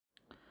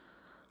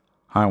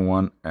Hi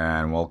everyone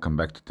and welcome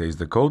back to Taste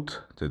the Code.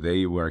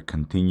 Today we're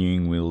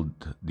continuing with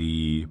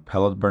the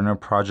pellet burner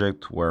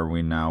project where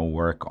we now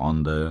work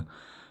on the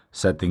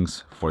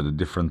settings for the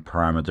different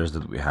parameters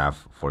that we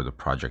have for the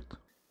project.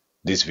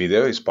 This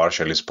video is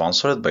partially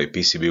sponsored by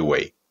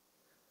PCBWay.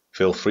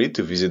 Feel free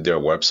to visit their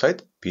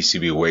website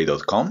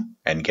pcbway.com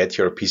and get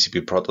your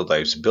PCB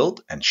prototypes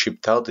built and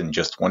shipped out in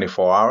just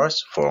 24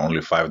 hours for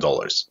only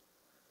 $5.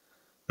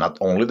 Not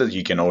only that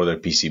you can order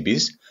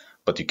PCBs,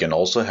 but you can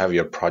also have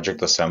your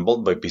project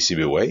assembled by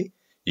PCBWay.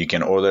 You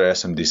can order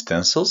SMD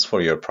stencils for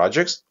your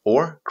projects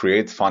or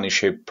create funny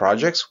shaped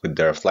projects with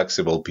their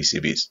flexible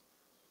PCBs.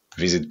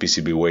 Visit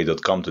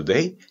pcbway.com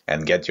today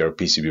and get your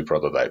PCB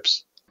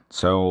prototypes.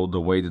 So the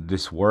way that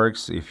this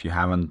works, if you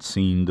haven't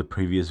seen the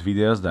previous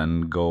videos,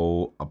 then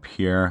go up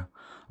here.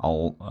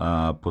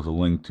 I'll put a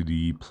link to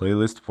the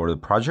playlist for the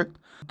project.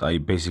 I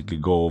basically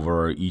go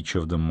over each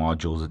of the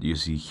modules that you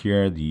see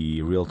here,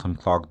 the real-time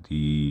clock,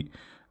 the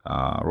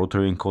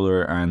rotary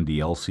encoder, and the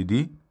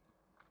LCD.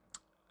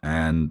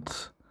 And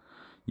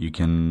you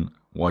can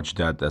watch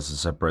that as a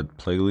separate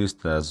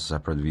playlist, as a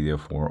separate video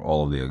for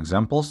all of the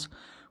examples.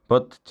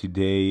 But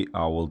today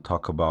I will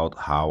talk about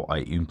how I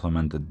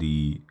implemented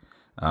the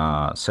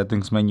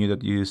settings menu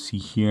that you see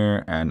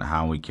here and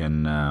how we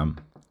can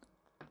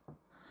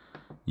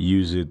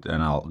use it,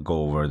 and I'll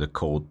go over the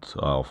code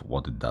of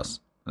what it does.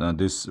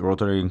 This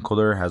rotary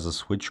encoder has a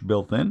switch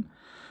built in,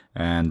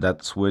 and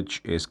that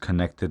switch is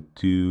connected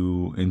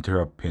to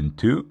interrupt pin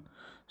 2.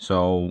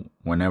 So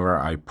whenever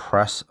I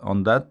press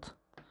on that,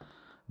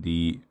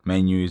 the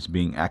menu is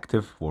being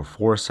active for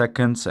 4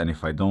 seconds, and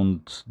if I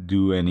don't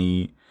do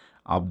any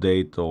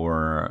update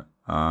or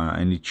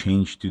any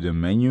change to the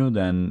menu,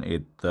 then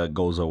it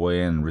goes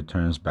away and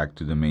returns back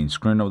to the main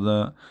screen of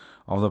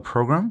the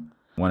program.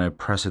 When I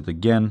press it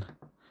again,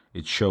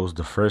 it shows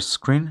the first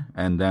screen,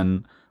 and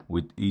then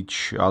with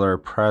each other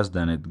press,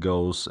 then it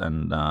goes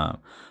and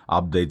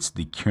updates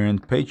the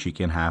current page. You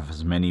can have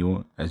as many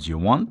as you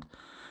want,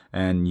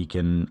 and you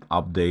can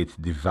update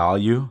the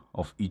value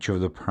of each of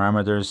the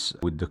parameters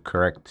with the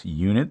correct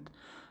unit.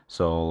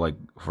 So like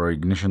for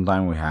ignition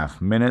time, we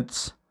have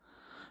minutes,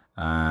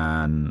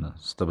 and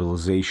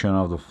stabilization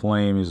of the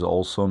flame is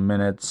also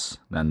minutes,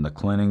 then the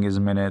cleaning is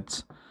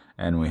minutes,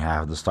 and we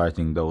have the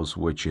starting dose,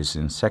 which is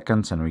in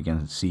seconds, and we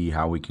can see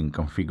how we can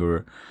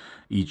configure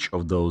each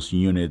of those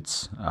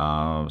units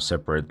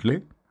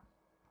separately.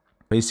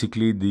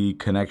 Basically, the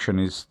connection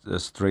is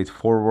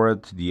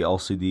straightforward. The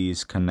LCD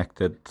is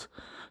connected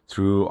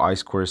through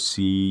I2C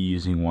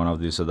using one of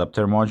these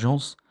adapter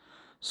modules.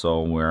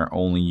 So we're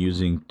only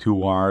using 2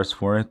 wires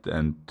for it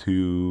and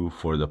 2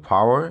 for the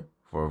power,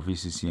 for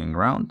VCC and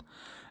ground.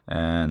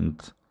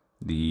 And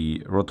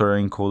the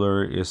rotary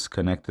encoder is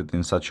connected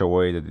in such a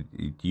way that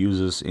it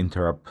uses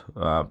interrupt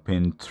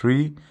pin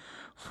 3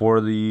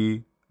 for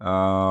the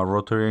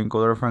rotary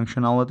encoder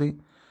functionality,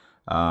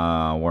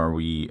 where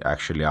we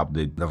actually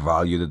update the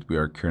value that we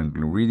are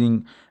currently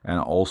reading. And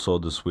also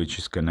the switch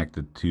is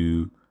connected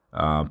to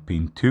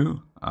pin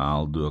 2.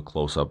 I'll do a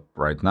close-up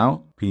right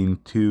now. Pin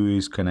 2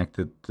 is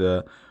connected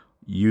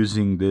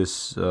using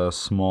this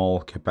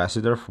small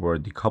capacitor for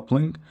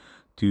decoupling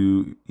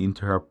to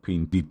interrupt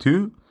pin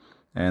D2,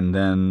 and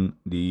then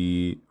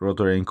the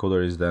rotary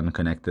encoder is then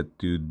connected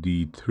to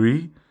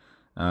D3.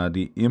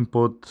 The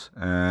input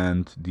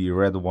and the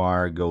red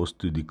wire goes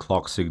to the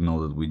clock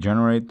signal that we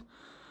generate.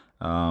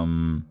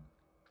 The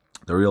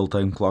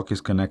real-time clock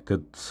is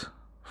connected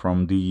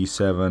from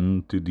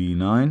D7 to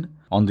D9.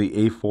 On the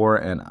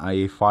A4 and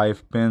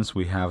A5 pins,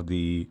 we have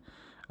the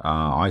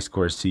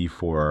I2C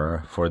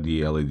for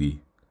the LED.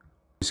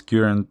 This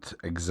current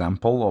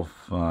example of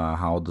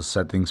how the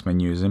settings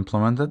menu is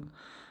implemented,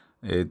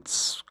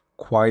 it's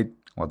quite,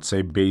 let's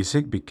say,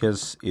 basic,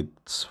 because it,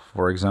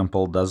 for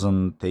example,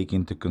 doesn't take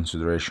into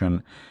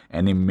consideration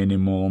any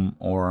minimum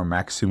or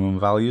maximum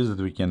values that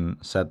we can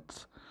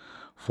set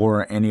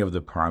for any of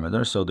the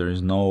parameters. So there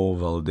is no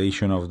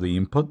validation of the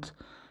input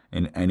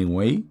in any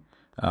way,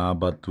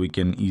 but we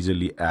can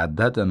easily add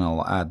that, and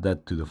I'll add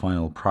that to the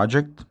final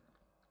project.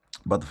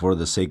 But for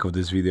the sake of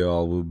this video,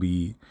 I will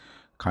be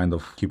kind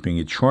of keeping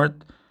it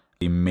short.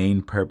 The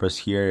main purpose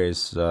here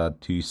is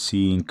to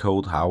see in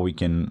code how we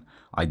can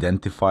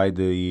identify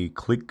the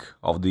click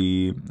of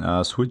the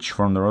switch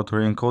from the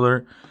rotary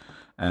encoder,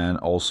 and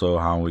also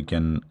how we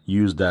can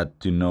use that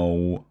to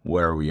know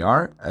where we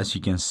are. As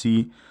you can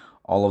see,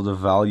 all of the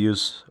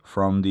values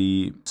from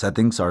the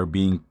settings are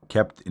being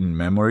kept in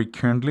memory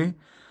currently.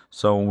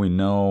 So we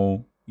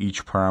know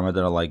each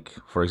parameter, like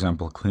for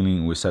example,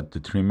 cleaning, we set to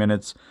 3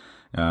 minutes.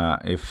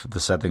 If the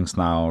settings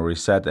now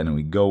reset and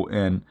we go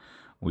in,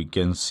 we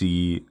can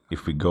see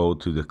if we go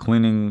to the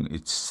cleaning,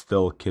 it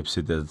still keeps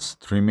it as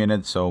 3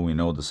 minutes. So we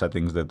know the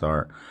settings that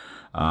are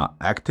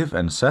active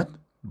and set.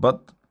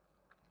 But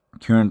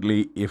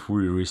currently, if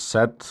we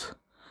reset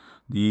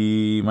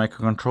the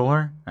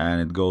microcontroller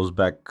and it goes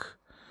back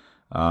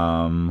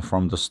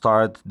from the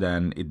start,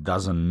 then it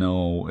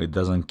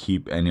doesn't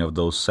keep any of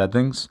those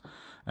settings.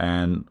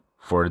 And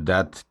For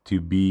that to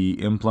be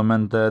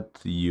implemented,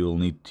 you'll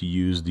need to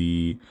use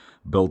the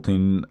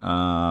built-in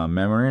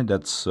memory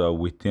that's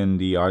within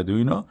the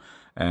Arduino.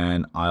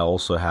 And I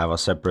also have a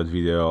separate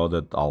video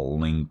that I'll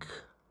link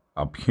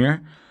up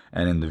here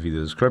and in the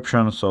video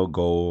description, so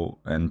go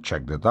and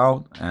check that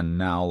out. And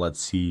now let's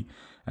see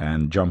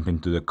and jump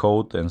into the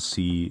code and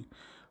see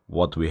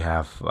what we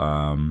have,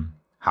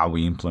 how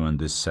we implement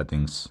these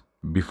settings.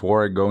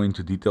 Before I go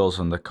into details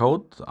on the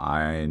code,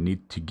 I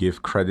need to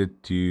give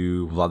credit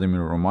to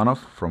Vladimir Romanov,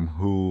 from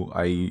who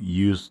I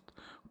used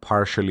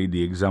partially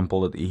the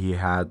example that he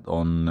had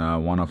on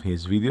one of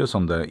his videos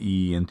on the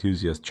E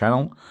Enthusiast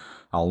channel.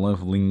 I'll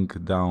leave a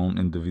link down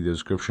in the video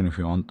description if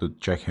you want to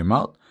check him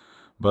out.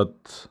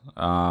 But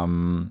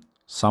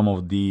some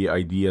of the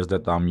ideas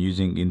that I'm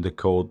using in the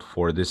code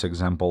for this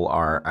example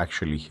are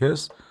actually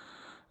his.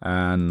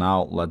 And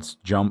now let's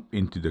jump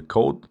into the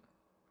code.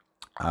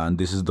 And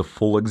this is the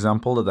full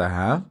example that I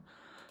have,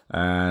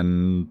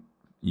 and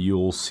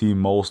you'll see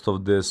most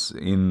of this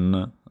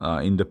in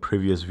the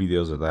previous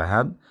videos that I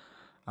had.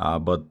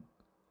 But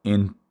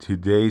in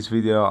today's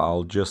video,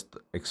 I'll just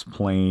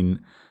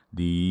explain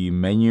the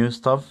menu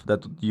stuff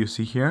that you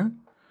see here.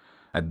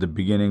 At the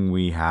beginning,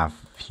 we have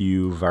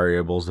few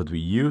variables that we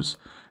use,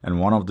 and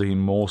one of the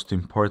most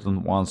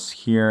important ones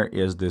here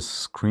is this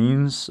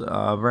screens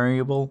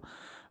variable,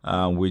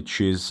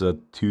 which is a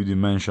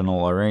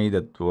two-dimensional array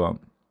that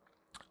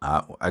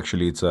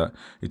actually it's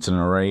an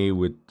array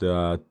with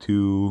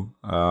two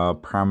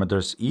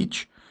parameters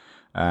each,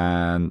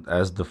 and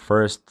as the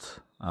first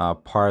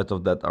part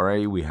of that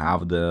array we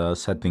have the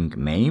setting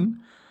name,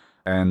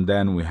 and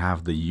then we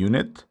have the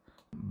unit.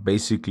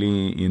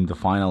 Basically, in the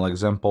final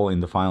example, in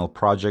the final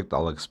project,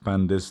 I'll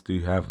expand this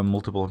to have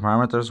multiple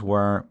parameters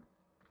where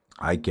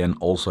I can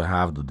also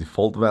have the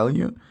default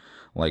value.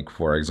 Like,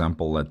 for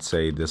example, let's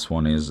say this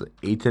one is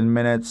 18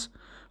 minutes,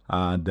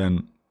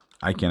 then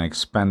I can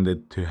expand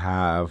it to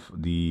have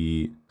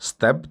the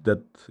step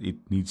that it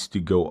needs to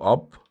go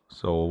up.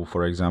 So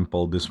for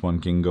example, this one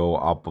can go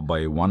up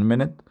by 1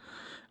 minute.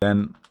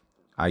 Then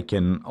I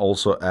can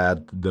also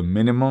add the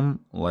minimum.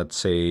 Let's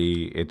say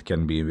it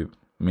can be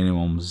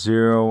minimum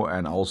 0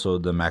 and also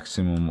the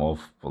maximum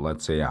of,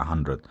 let's say,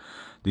 100.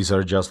 These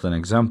are just an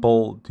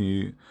example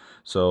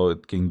so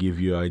it can give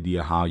you an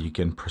idea how you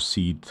can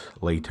proceed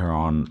later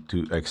on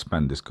to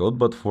expand this code.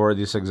 But for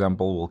this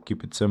example, we'll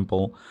keep it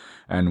simple,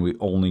 and we're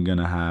only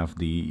gonna have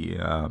the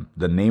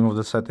name of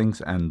the settings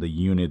and the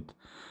unit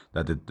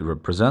that it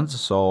represents.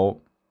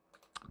 So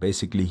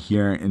basically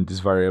here in this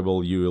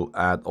variable, you will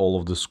add all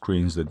of the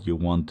screens that you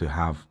want to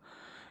have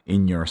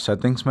in your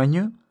settings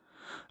menu.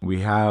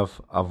 We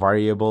have a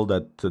variable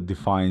that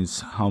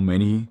defines how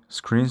many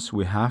screens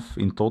we have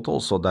in total,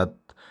 so that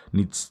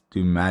needs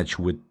to match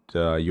with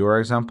your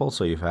example.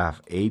 So if you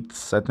have 8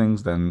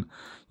 settings, then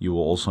you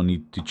will also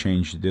need to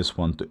change this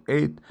one to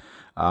 8.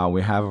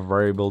 We have a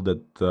variable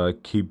that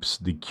keeps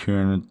the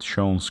current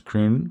shown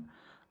screen,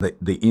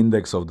 the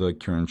index of the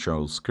current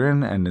shown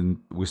screen, and then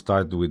we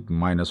start with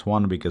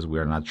 -1 because we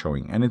are not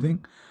showing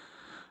anything.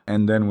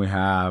 And then we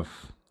have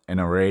an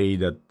array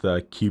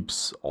that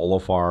keeps all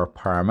of our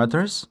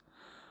parameters.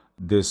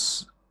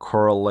 This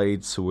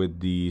correlates with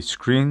the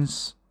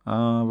screens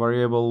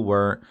variable,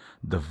 where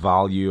the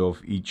value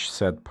of each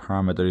set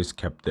parameter is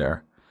kept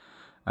there.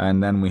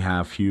 And then we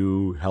have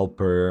few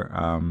helper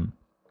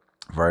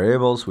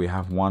variables. We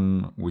have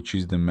one which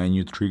is the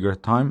menu trigger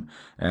time,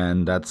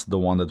 and that's the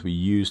one that we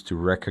use to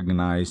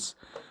recognize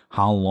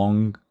how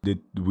long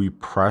did we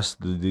press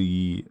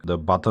the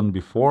button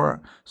before,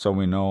 so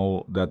we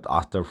know that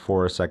after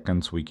 4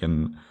 seconds we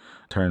can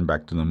turn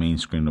back to the main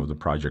screen of the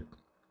project.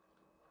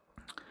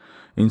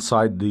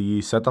 Inside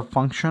the setup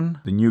function,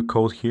 the new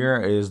code here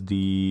is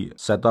the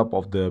setup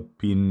of the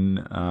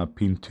pin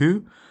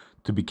 2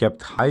 to be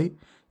kept high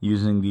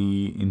using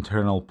the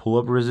internal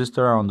pull-up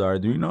resistor on the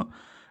Arduino,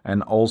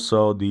 and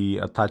also the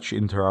attach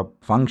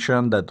interrupt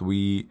function that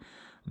we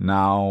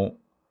now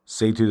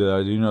say to the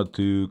Arduino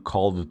to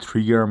call the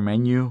trigger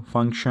menu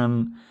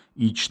function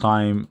each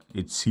time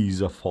it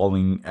sees a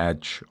falling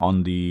edge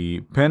on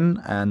the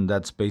pin. And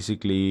that's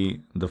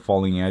basically the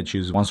falling edge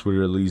is once we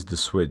release the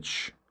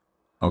switch.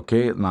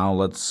 Okay, now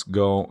let's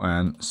go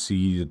and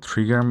see the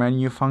trigger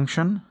menu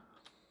function.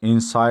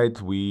 Inside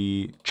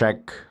we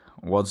check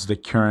what's the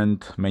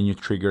current menu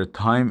trigger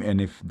time, and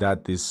if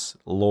that is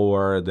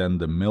lower than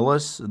the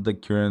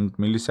current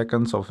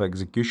milliseconds of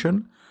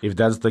execution. If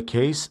that's the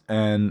case,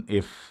 and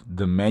if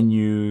the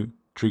menu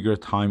trigger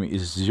time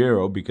is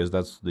 0, because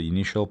that's the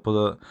initial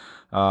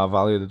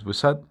value that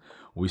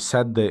we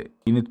set the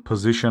init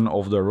position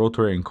of the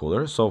rotary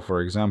encoder. So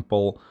for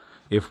example,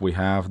 if we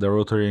have the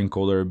rotary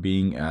encoder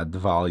being at the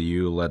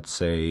value, let's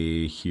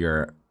say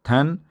here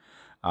 10,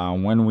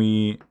 when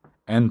we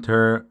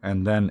enter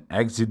and then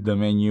exit the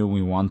menu,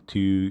 we want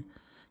to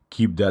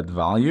keep that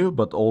value,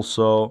 but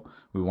also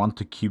we want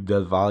to keep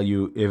that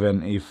value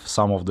even if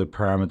some of the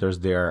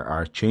parameters there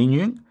are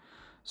changing.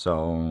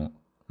 So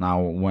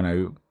now when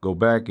I go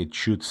back, it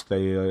should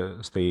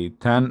stay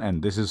 10,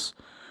 and this is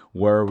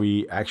where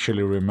we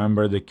actually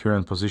remember the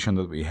current position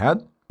that we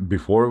had.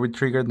 before we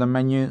trigger the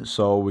menu,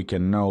 so we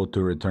can know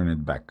to return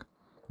it back.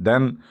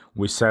 Then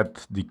we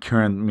set the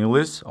current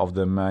millis of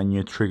the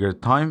menu trigger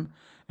time,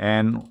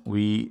 and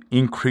we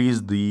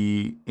increase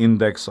the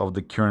index of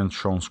the current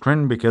shown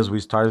screen because we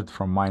started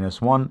from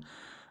 -1.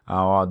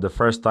 The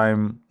first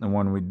time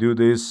when we do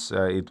this,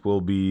 it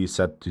will be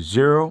set to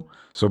 0.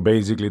 So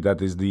basically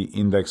that is the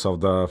index of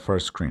the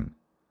first screen.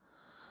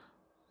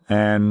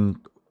 And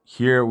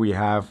here we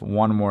have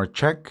one more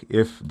check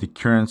if the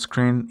current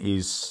screen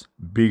is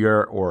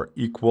bigger or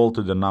equal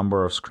to the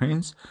number of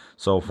screens.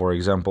 So for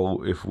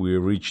example, if we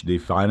reach the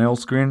final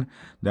screen,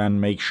 then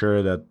make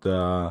sure that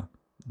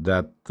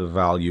the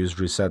value is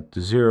reset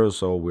to 0,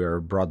 so we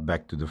are brought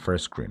back to the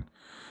first screen.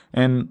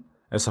 And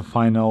as a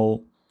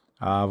final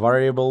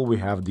variable, we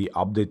have the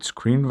update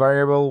screen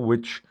variable,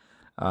 which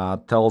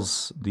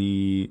tells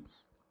the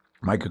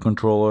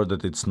microcontroller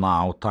that it's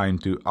now time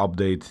to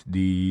update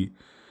the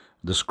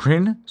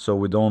screen. So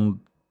we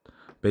don't,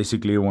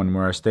 basically when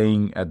we're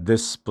staying at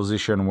this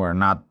position, we're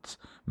not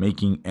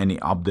making any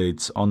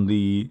updates on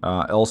the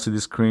LCD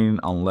screen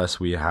unless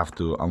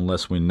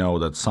we know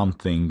that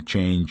something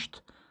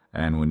changed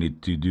and we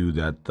need to do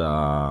that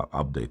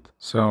update.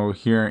 So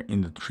here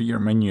in the trigger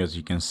menu, as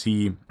you can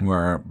see,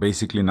 we're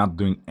basically not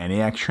doing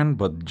any action,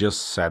 but just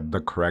set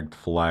the correct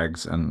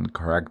flags and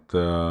correct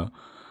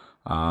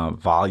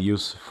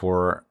values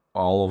for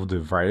all of the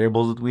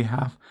variables that we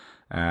have.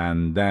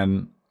 And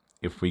then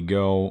if we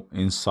go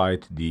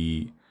inside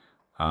the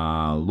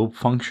loop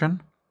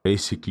function,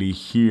 basically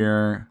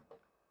here,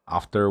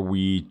 after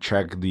we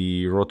check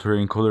the rotary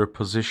encoder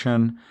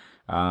position,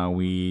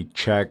 we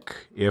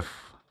check if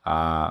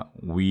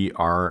we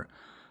are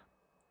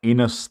in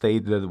a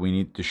state that we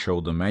need to show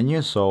the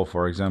menu. So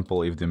for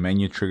example, if the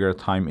menu trigger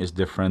time is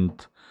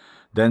different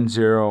than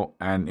 0,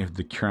 and if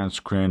the current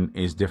screen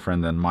is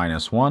different than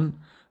 -1,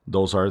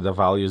 those are the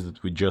values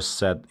that we just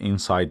set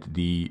inside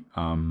the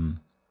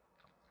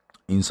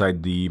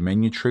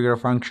menu trigger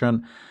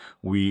function.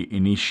 We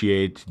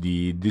initiate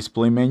the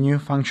display menu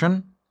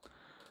function,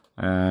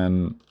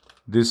 and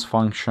this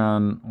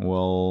function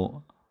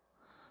will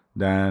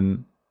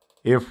then,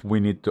 if we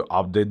need to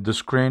update the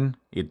screen,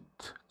 it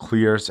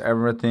clears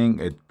everything.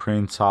 It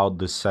prints out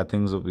the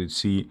settings that we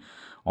see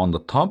on the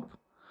top,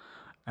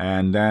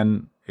 and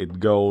then it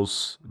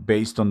goes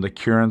based on the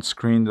current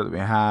screen that we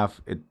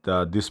have. It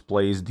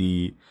displays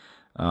the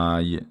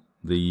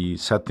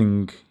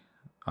setting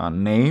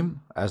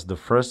name as the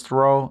first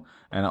row,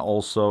 and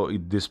also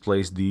it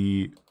displays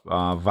the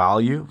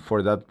value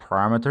for that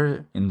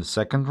parameter in the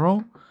second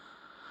row.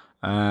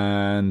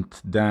 And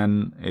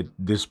then it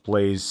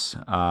displays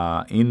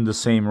in the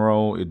same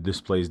row, it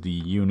displays the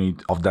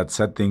unit of that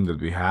setting that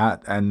we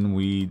had, and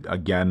we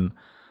again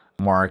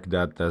mark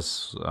that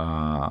as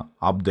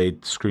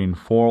update screen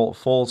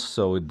false,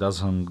 so it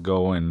doesn't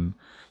go and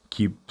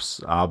keeps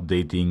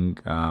updating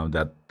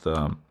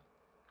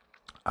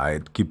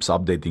it keeps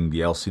updating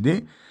the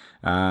LCD.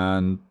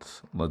 And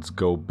let's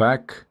go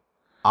back.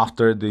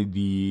 After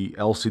the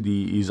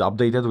LCD is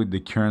updated with the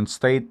current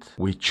state,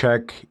 we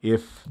check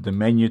if the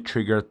menu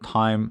trigger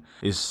time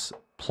is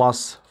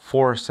plus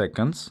 4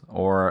 seconds,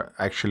 or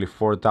actually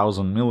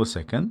 4000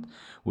 milliseconds.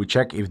 We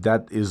check if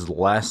that is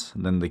less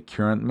than the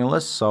current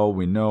millis, so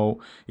we know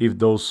if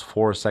those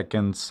 4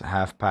 seconds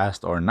have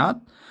passed or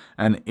not.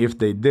 And if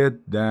they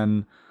did,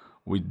 then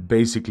we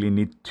basically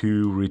need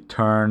to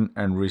return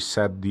and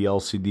reset the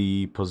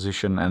LCD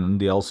position and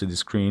the LCD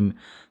screen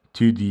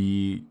to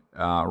the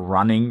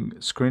running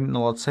screen,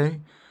 let's say,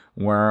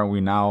 where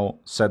we now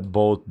set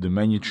both the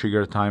menu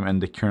trigger time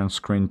and the current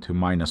screen to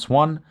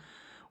 -1.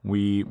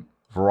 We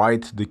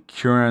write the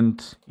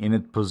current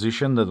init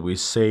position that we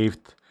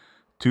saved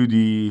to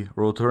the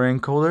rotary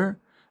encoder,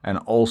 and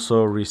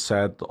also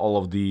reset all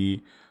of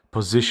the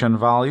position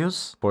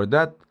values for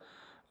that.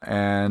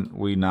 And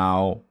we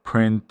now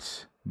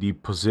print the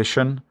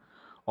position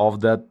of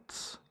that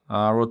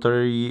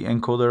rotary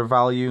encoder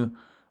value.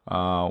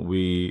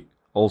 We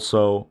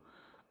also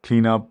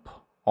clean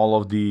up all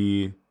of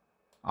the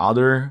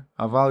other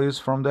values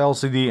from the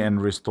LCD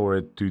and restore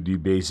it to the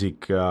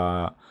basic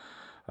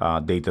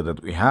data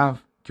that we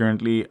have.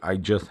 Currently, I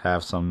just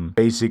have some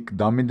basic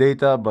dummy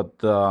data, but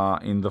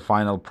in the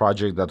final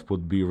project that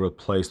would be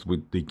replaced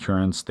with the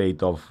current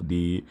state of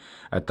the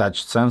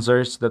attached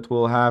sensors that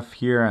we'll have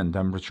here and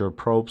temperature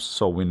probes,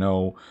 so we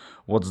know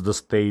what's the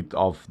state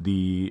of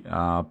the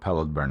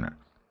pellet burner.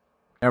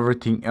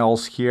 Everything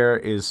else here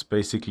is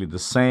basically the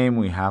same.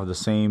 We have the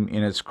same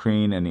init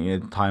screen and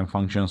init time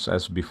functions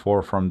as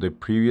before from the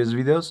previous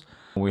videos.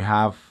 We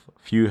have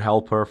few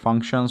helper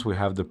functions. We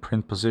have the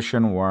print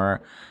position,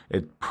 where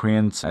it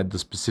prints at the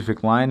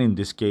specific line. In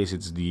this case,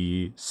 it's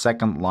the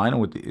second line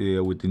with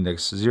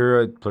index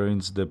 0. It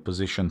prints the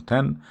position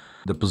 10,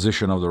 the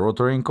position of the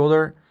rotary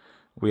encoder.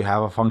 We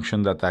have a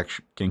function that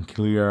actually can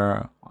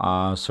clear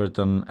a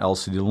certain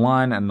LCD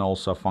line, and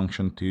also a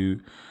function to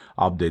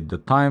update the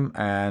time.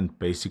 And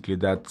basically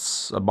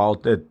that's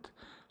about it.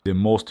 The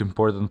most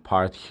important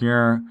part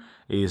here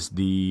is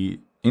the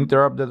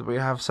interrupt that we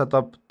have set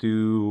up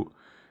to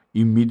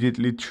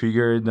immediately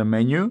trigger the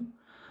menu.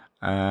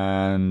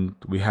 And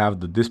we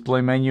have the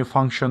display menu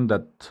function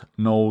that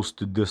knows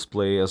to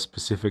display a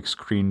specific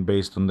screen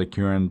based on the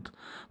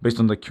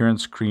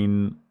current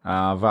screen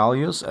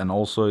values, and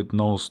also it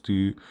knows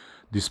to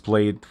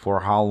display it for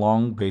how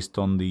long based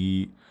on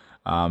the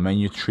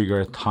menu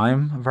trigger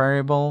time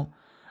variable.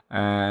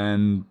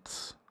 And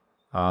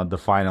the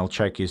final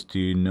check is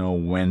to know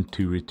when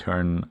to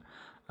return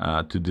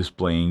to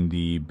displaying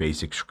the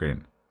basic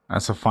screen.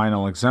 As a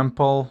final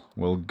example,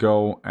 we'll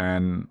go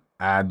and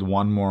add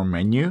one more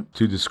menu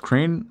to the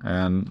screen,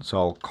 and so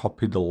I'll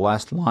copy the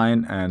last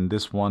line, and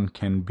this one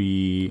can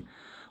be,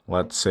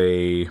 let's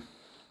say,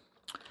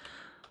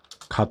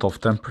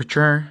 cutoff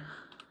temperature,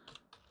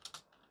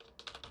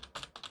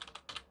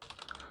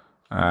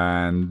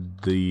 and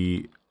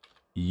the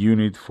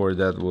unit for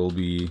that will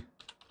be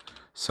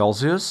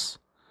Celsius.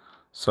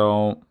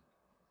 So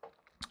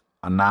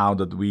now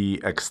that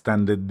we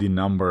extended the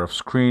number of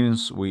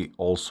screens, we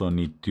also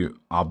need to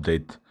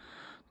update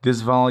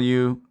this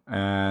value,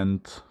 and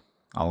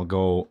I'll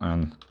go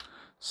and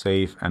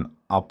save and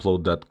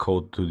upload that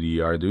code to the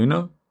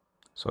Arduino.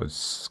 So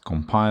it's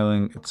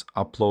compiling, it's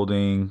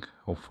uploading.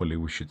 Hopefully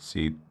we should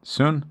see it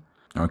soon.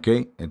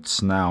 Okay,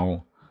 it's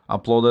now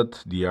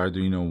uploaded. The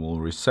Arduino will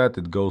reset.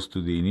 It goes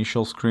to the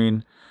initial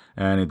screen,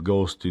 and it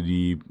goes to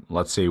the,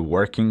 let's say,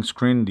 working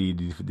screen, the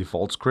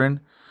default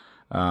screen.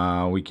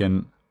 We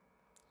can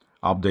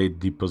update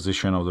the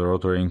position of the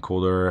rotary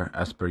encoder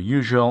as per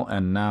usual.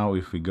 And now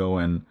if we go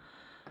and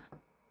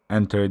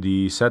enter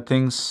the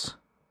settings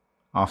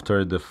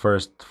after the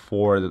first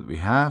 4 that we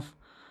have,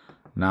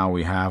 now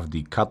we have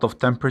the cutoff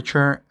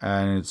temperature,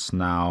 and it's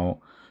now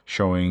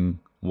showing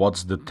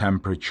what's the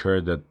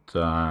temperature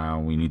that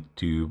we need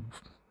to,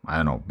 I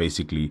don't know,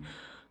 basically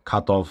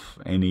cut off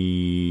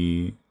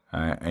any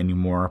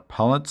more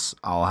pellets.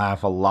 I'll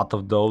have a lot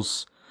of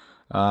those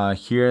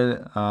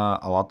here,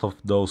 a lot of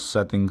those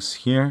settings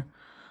here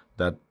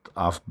that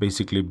I've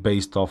basically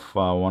based off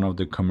one of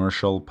the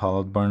commercial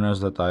pellet burners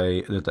that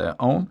I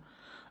own.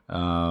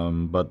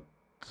 But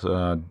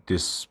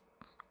this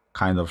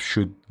kind of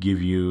should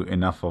give you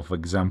enough of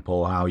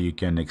example how you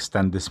can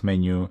extend this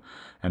menu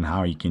and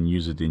how you can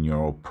use it in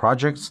your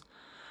projects.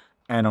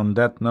 And on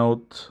that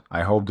note,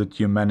 I hope that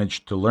you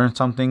managed to learn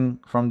something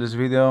from this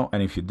video.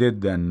 And if you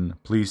did, then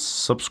please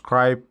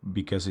subscribe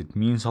because it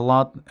means a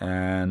lot.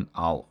 And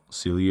I'll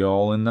see you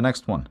all in the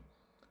next one.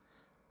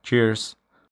 Cheers.